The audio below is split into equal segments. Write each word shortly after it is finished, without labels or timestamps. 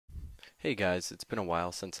Hey guys, it's been a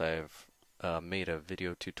while since I've made a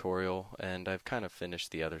video tutorial and I've kind of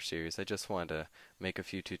finished the other series. I just wanted to make a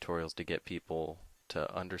few tutorials to get people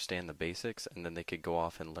to understand the basics and then they could go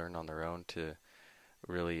off and learn on their own to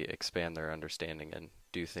really expand their understanding and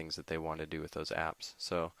do things that they want to do with those apps.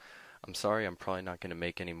 So I'm sorry, I'm probably not going to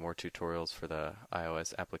make any more tutorials for the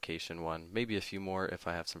iOS application one. Maybe a few more if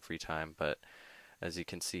I have some free time, but as you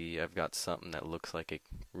can see, I've got something that looks like a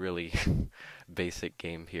really basic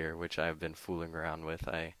game here, which I've been fooling around with.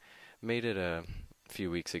 I made it a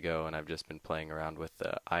few weeks ago, and I've just been playing around with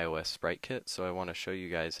the iOS SpriteKit. So I want to show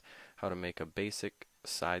you guys how to make a basic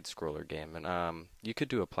side-scroller game. And you could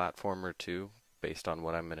do a platformer too, based on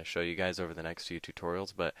what I'm going to show you guys over the next few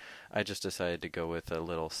tutorials, but I just decided to go with a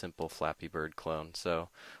little simple Flappy Bird clone. So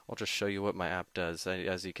I'll just show you what my app does.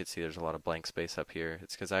 As you can see, there's a lot of blank space up here.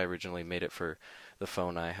 It's because I originally made it for the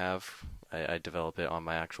phone I have. I developed it on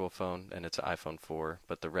my actual phone, and it's an iPhone 4,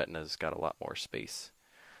 but the Retina's got a lot more space.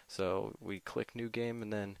 So we click New Game,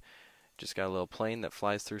 and then just got a little plane that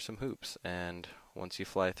flies through some hoops. And once you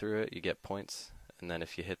fly through it, you get points, and then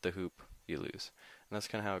if you hit the hoop, you lose. And that's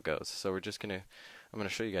kind of how it goes. So I'm gonna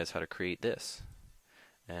show you guys how to create this.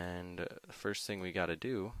 And the first thing we got to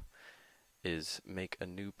do is make a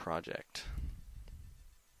new project.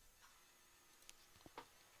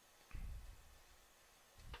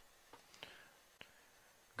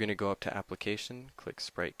 We're going to go up to Application, click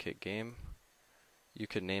SpriteKit Game. You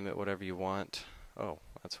can name it whatever you want. Oh,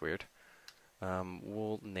 that's weird.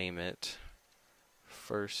 We'll name it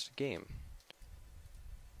First Game.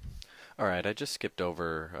 Alright, I just skipped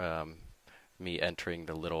over me entering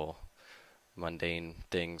the little mundane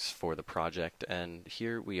things for the project, and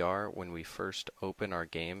here we are when we first open our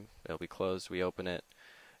game. It'll be closed, we open it.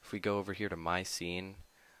 If we go over here to My Scene,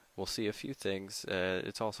 we'll see a few things.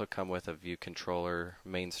 It's also come with a view controller,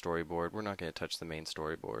 main storyboard. We're not going to touch the main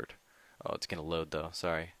storyboard. Oh, it's going to load though.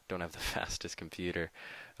 Sorry, don't have the fastest computer.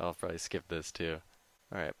 I'll probably skip this too.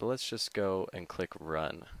 Alright, but let's just go and click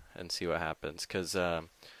Run and see what happens, because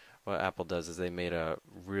what Apple does is they made a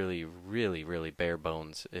really bare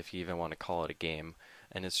bones, if you even want to call it a game,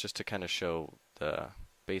 and it's just to kind of show the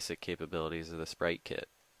basic capabilities of the SpriteKit.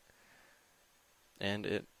 And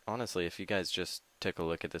it honestly, if you guys just take a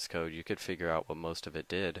look at this code, you could figure out what most of it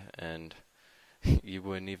did, and you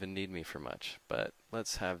wouldn't even need me for much. But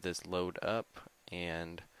let's have this load up,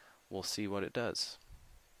 and we'll see what it does.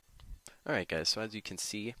 Alright guys, so as you can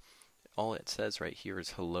see, all it says right here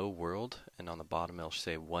is hello world, and on the bottom it'll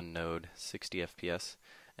say one node, 60 FPS,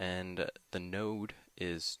 and the node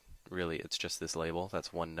is really, it's just this label.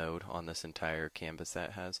 That's one node on this entire canvas that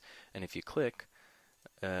it has. And if you click,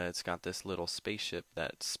 it's got this little spaceship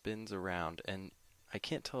that spins around, and I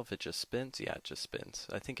can't tell if it just spins. Yeah, it just spins.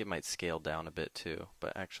 I think it might scale down a bit too,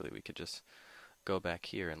 but actually we could just go back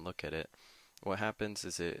here and look at it. What happens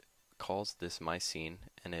is it calls this My Scene,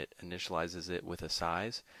 and it initializes it with a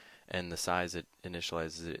size, and the size it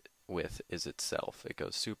initializes it with is itself. It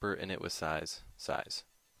goes super init with size, size.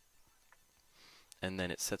 And then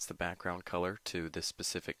it sets the background color to this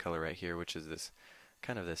specific color right here, which is this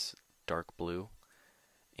kind of this dark blue.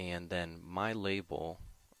 And then my label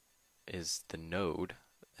is the node,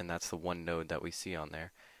 and that's the one node that we see on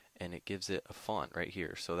there. And it gives it a font right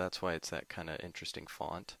here. So that's why it's that kind of interesting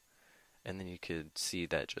font. And then you could see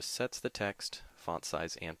that just sets the text, font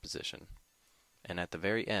size, and position. And at the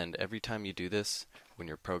very end, every time you do this, when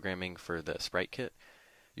you're programming for the SpriteKit,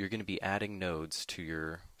 you're going to be adding nodes to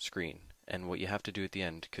your screen. And what you have to do at the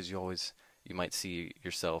end, because you might see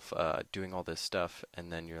yourself doing all this stuff,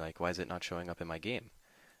 and then you're like, why is it not showing up in my game?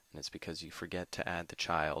 And it's because you forget to add the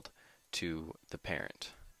child to the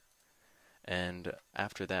parent. And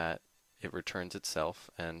after that, it returns itself,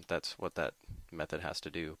 and that's what that method has to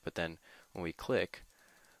do. But then when we click,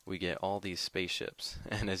 we get all these spaceships,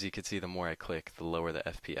 and as you can see, the more I click, the lower the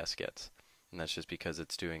FPS gets, and that's just because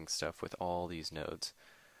it's doing stuff with all these nodes.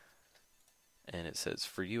 And it says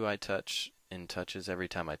for you I touch, and touches every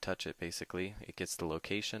time I touch it. Basically it gets the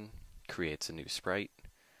location, creates a new sprite,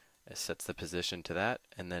 it sets the position to that,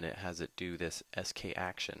 and then it has it do this SK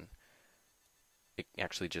action. It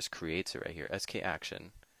actually just creates it right here. SK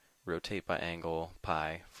action, rotate by angle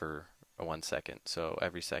pi for 1 second, so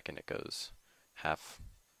every second it goes half.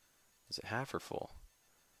 Is it half or full?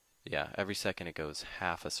 Yeah, every second it goes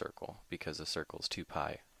half a circle, because a circle is 2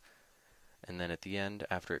 pi. And then at the end,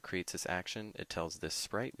 after it creates this action, it tells this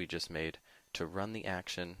sprite we just made to run the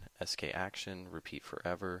action, SK action, repeat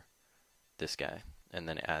forever, this guy, and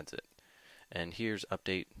then it adds it. And here's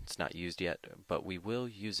update. It's not used yet, but we will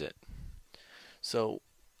use it. So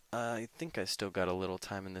I think I still got a little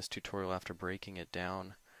time in this tutorial after breaking it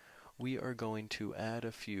down. We are going to add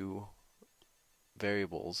a few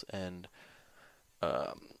variables and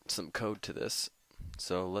some code to this.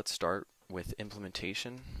 So let's start with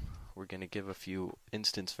implementation. We're going to give a few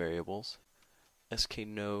instance variables,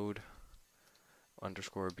 sknode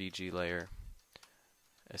underscore bg layer,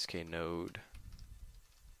 sknode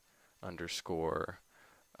underscore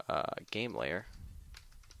game layer.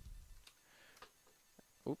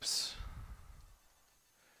 Oops,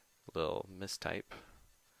 little mistype.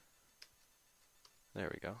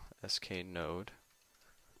 There we go. sknode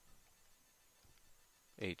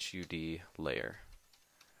HUD layer.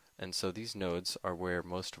 And so these nodes are where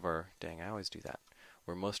most of our, dang, I always do that,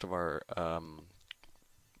 where most of our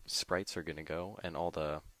sprites are going to go, and all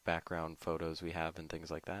the background photos we have and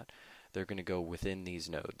things like that, they're going to go within these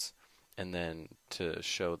nodes. And then to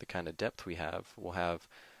show the kind of depth we have, we'll have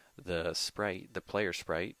the sprite, the player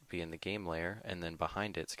sprite, be in the game layer, and then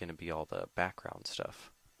behind it's going to be all the background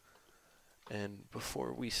stuff. And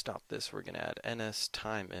before we stop this, we're going to add ns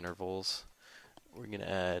time intervals. We're going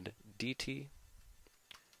to add dt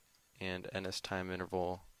and ns time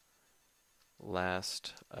interval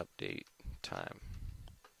last update time.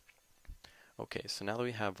 Okay, so now that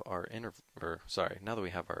we have our now that we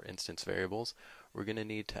have our instance variables, we're going to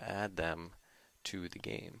need to add them to the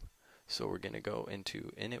game. So we're going to go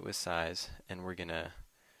into init with size, and we're going to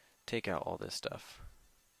take out all this stuff.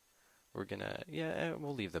 We're going to,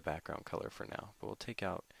 we'll leave the background color for now, but we'll take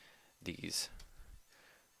out these.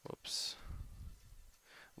 Whoops.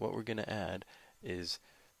 What we're going to add is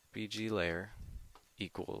bg layer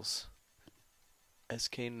equals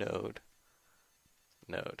sknode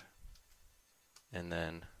node, and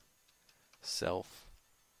then self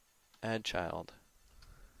add child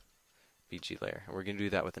bg layer. And we're going to do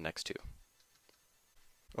that with the next two.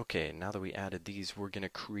 Okay, now that we added these, we're going to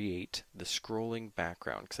create the scrolling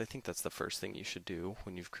background, because I think that's the first thing you should do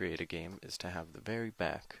when you've created a game, is to have the very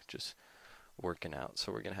back just working out.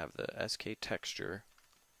 So we're going to have the sk texture,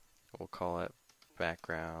 we'll call it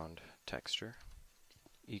background texture,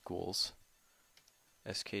 equals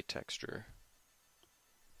sk texture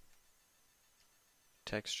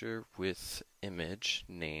texture with image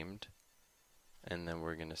named, and then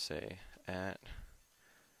we're going to say at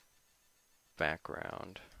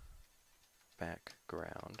background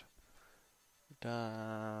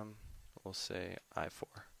we'll say i4,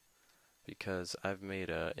 because I've made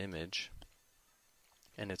an image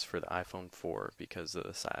and it's for the iPhone 4 because of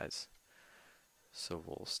the size. So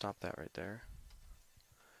we'll stop that right there,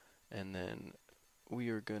 and then we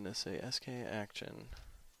are going to say sk action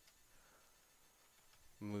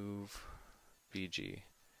move bg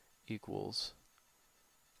equals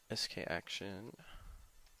sk action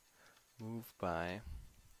move by,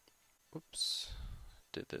 oops,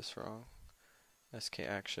 did this wrong, sk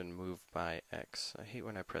action move by x. I hate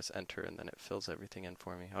when I press enter and then it fills everything in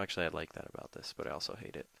for me. Oh, actually I like that about this, but I also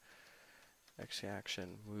hate it. Sk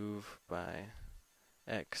action move by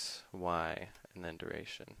x, y, and then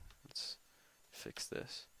duration. Let's fix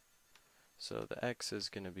this. So the x is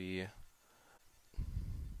going to be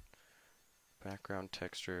background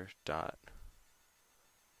texture dot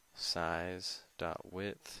size dot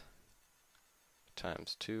width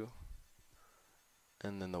times 2,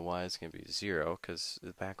 and then the y is going to be 0 because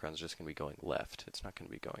the background is just going to be going left. It's not going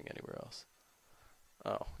to be going anywhere else.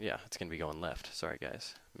 Oh yeah, it's going to be going left. Sorry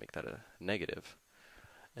guys, make that a negative.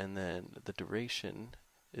 And then the duration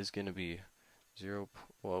is going to be 0.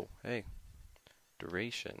 Whoa, hey,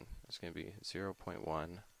 duration is going to be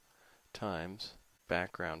 0.1 times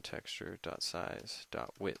background texture dot size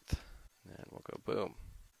dot width, and then we'll go boom.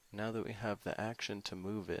 Now that we have the action to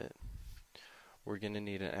move it, we're going to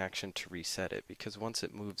need an action to reset it, because once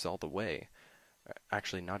it moves all the way,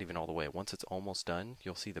 actually not even all the way, once it's almost done,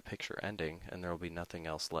 you'll see the picture ending and there will be nothing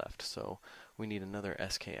else left. So we need another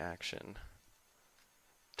sk action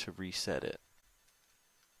to reset it.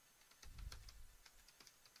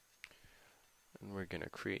 And we're going to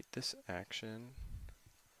create this action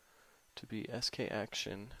to be sk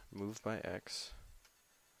action move by x.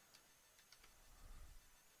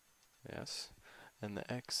 Yes. And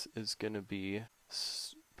the x is going to be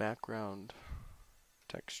background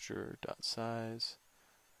texture dot size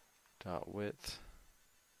dot width.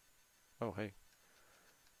 Oh hey,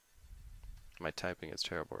 my typing is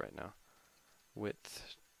terrible right now.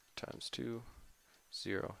 Width times 2,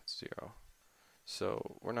 0, 0.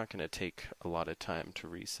 So we're not going to take a lot of time to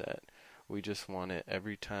reset. We just want it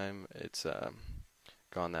every time it's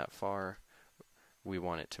gone that far, we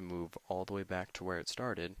want it to move all the way back to where it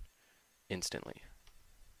started instantly.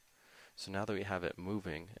 So now that we have it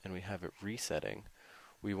moving and we have it resetting,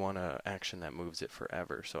 we want an action that moves it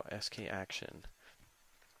forever. So sk action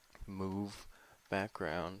move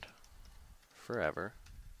background forever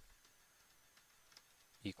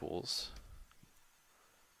equals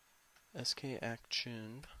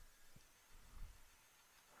SKAction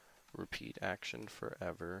repeat action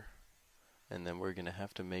forever, and then we're going to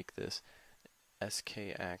have to make this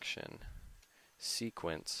SKAction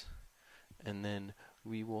sequence, and then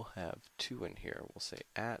we will have two in here. We'll say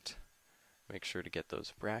at, make sure to get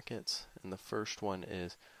those brackets, and the first one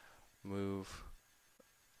is move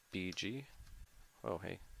BG. Oh,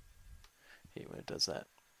 hey, hate when it does that.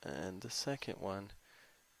 And the second one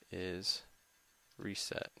is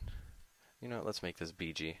reset. You know what, let's make this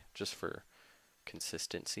BG just for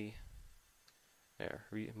consistency. There,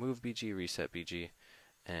 move BG, reset BG,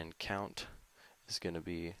 and count is going to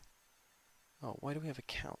be, oh, why do we have a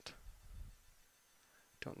count?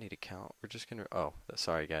 Don't need a count. We're just going to, oh,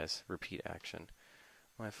 sorry guys, repeat action.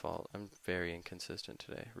 My fault. I'm very inconsistent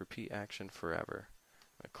today. Repeat action forever.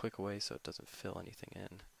 I click away so it doesn't fill anything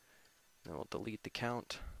in. Then we'll delete the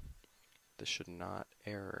count. This should not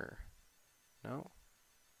error. No?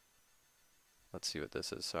 Let's see what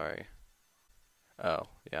this is. Sorry. Oh,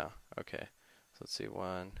 yeah. Okay. So let's see.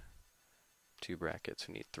 1, 2 brackets.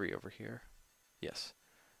 We need 3 over here. Yes.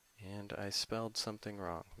 And I spelled something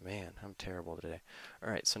wrong. Man, I'm terrible today.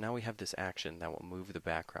 Alright, so now we have this action that will move the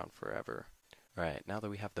background forever. Alright, now that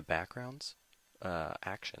we have the backgrounds,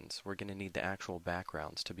 actions, we're going to need the actual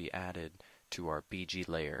backgrounds to be added to our BG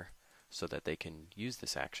layer so that they can use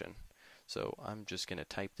this action. So I'm just going to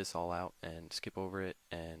type this all out and skip over it,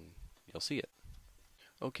 and you'll see it.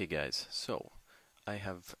 Okay guys, so I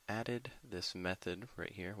have added this method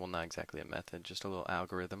right here. Well, not exactly a method, just a little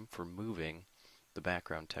algorithm for moving the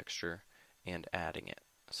background texture and adding it.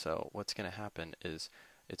 So what's going to happen is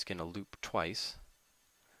it's going to loop twice,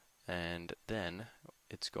 and then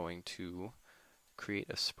it's going to create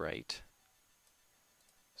a sprite.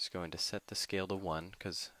 It's going to set the scale to 1,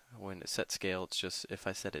 because when it sets scale, it's just, if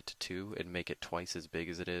I set it to 2, it'd make it twice as big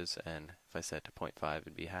as it is, and if I set it to 0.5,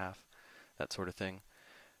 it'd be half, that sort of thing.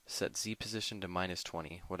 Set Z position to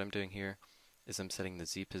 -20. What I'm doing here is I'm setting the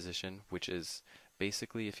Z position, which is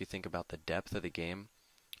basically, if you think about the depth of the game,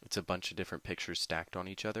 it's a bunch of different pictures stacked on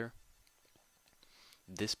each other.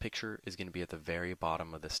 This picture is going to be at the very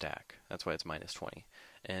bottom of the stack. That's why it's -20.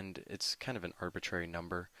 And it's kind of an arbitrary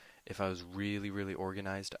number. If I was really, really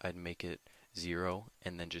organized, I'd make it 0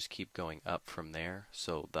 and then just keep going up from there.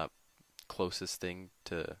 So the closest thing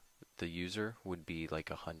to the user would be like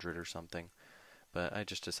 100 or something. But I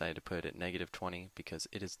just decided to put it at -20 because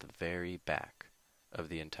it is the very back of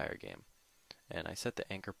the entire game. And I set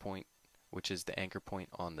the anchor point, which is the anchor point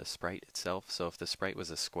on the sprite itself. So if the sprite was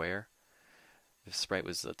a square, if sprite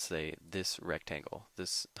was, let's say, this rectangle,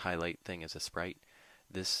 this highlight thing is a sprite,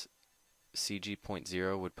 this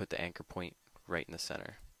CG.0 would put the anchor point right in the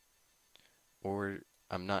center. Or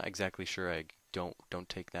I'm not exactly sure. I don't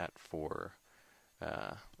take that for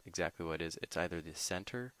exactly what it is. It's either the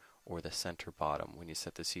center or the center bottom when you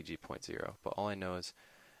set the CG.0. But all I know is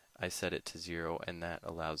I set it to 0, and that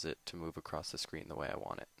allows it to move across the screen the way I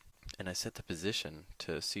want it. And I set the position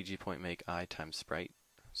to CG.make I times sprite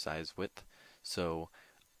size width. So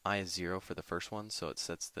I is 0 for the first one, so it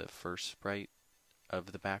sets the first sprite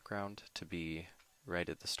of the background to be right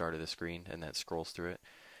at the start of the screen, and then it scrolls through it.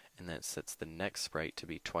 And then it sets the next sprite to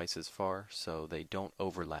be twice as far, so they don't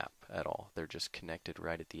overlap at all. They're just connected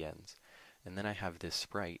right at the ends. And then I have this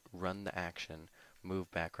sprite run the action,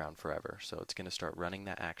 move background forever. So it's going to start running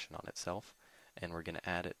that action on itself, and we're going to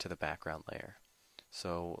add it to the background layer.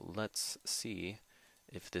 So let's see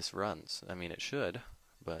if this runs. I mean, it should,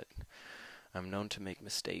 but I'm known to make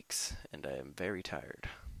mistakes, and I am very tired.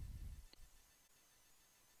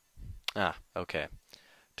 Ah, okay.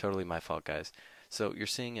 Totally my fault, guys. So you're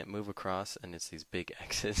seeing it move across, and it's these big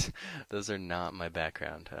X's. Those are not my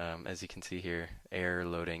background. As you can see here, error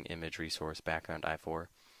loading image resource background i4.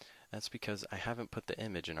 That's because I haven't put the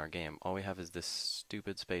image in our game. All we have is this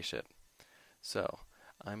stupid spaceship. So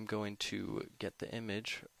I'm going to get the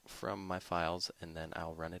image from my files, and then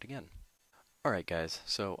I'll run it again. Alright guys,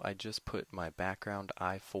 so I just put my background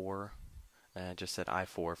i4, and I just said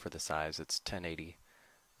i4 for the size. It's 1080,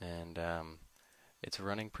 and it's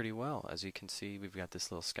running pretty well. As you can see, we've got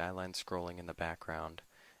this little skyline scrolling in the background,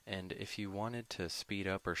 and if you wanted to speed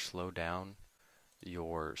up or slow down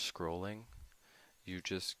your scrolling, you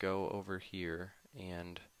just go over here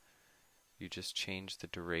and you just change the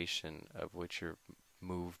duration of which your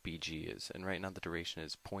move BG is. And right now the duration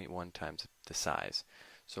is 0.1 times the size.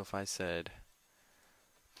 So if I said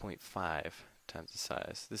 0.5 times the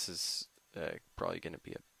size, this is probably going to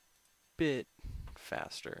be a bit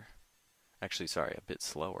faster. Actually, sorry, a bit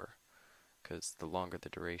slower, because the longer the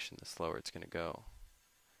duration, the slower it's going to go.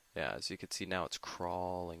 Yeah, as you can see now, it's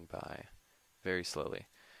crawling by very slowly.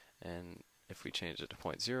 And if we change it to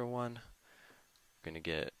 0.01, we're going to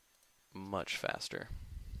get much faster.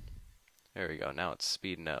 There we go. Now it's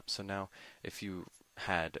speeding up. So now if you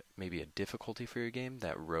had maybe a difficulty for your game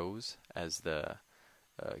that rose as the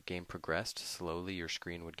game progressed, slowly your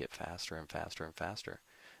screen would get faster and faster and faster.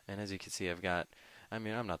 And as you can see, I'm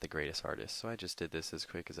not the greatest artist, so I just did this as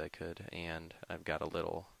quick as I could, and I've got a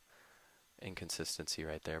little inconsistency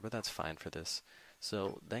right there, but that's fine for this.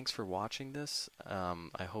 So thanks for watching this.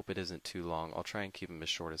 I hope it isn't too long. I'll try and keep them as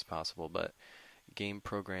short as possible, but game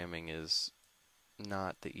programming is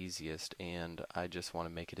not the easiest, and I just want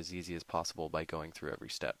to make it as easy as possible by going through every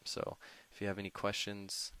step. So if you have any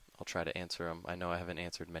questions, I'll try to answer them. I know I haven't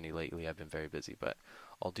answered many lately. I've been very busy, but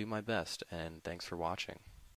I'll do my best, and thanks for watching.